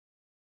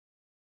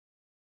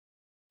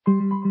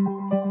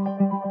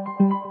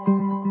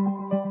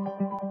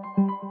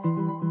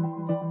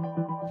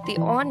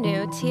the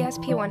all-new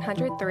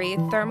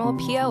TSP100III thermal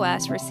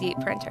POS receipt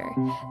printer,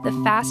 the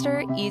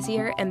faster,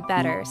 easier, and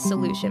better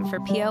solution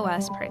for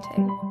POS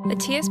printing. The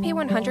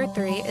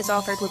TSP100III is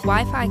offered with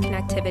Wi-Fi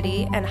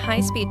connectivity and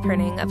high-speed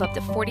printing of up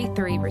to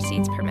 43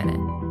 receipts per minute.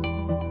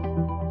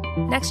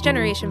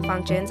 Next-generation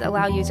functions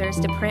allow users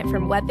to print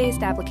from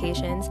web-based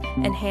applications,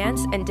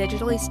 enhance and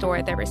digitally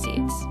store their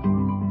receipts.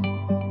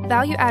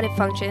 Value-added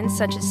functions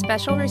such as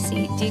special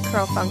receipt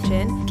decurl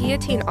function,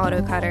 guillotine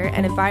auto cutter,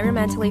 and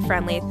environmentally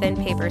friendly thin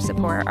paper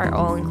support are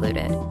all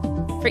included.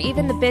 For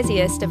even the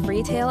busiest of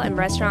retail and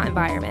restaurant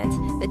environments,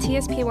 the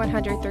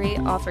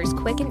TSP100III offers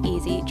quick and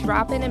easy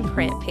drop-in and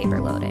print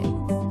paper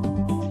loading.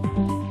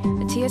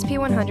 The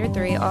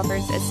TSP100III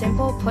offers a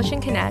simple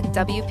push-and-connect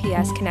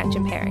WPS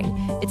connection pairing.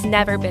 It's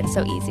never been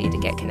so easy to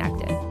get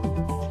connected.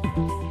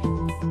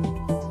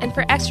 And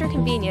for extra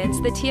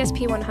convenience, the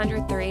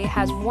TSP100III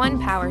has one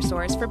power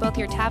source for both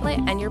your tablet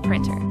and your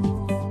printer.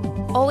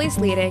 Always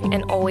leading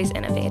and always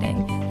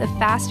innovating, the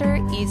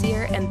faster,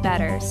 easier, and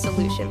better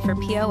solution for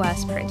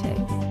POS printing.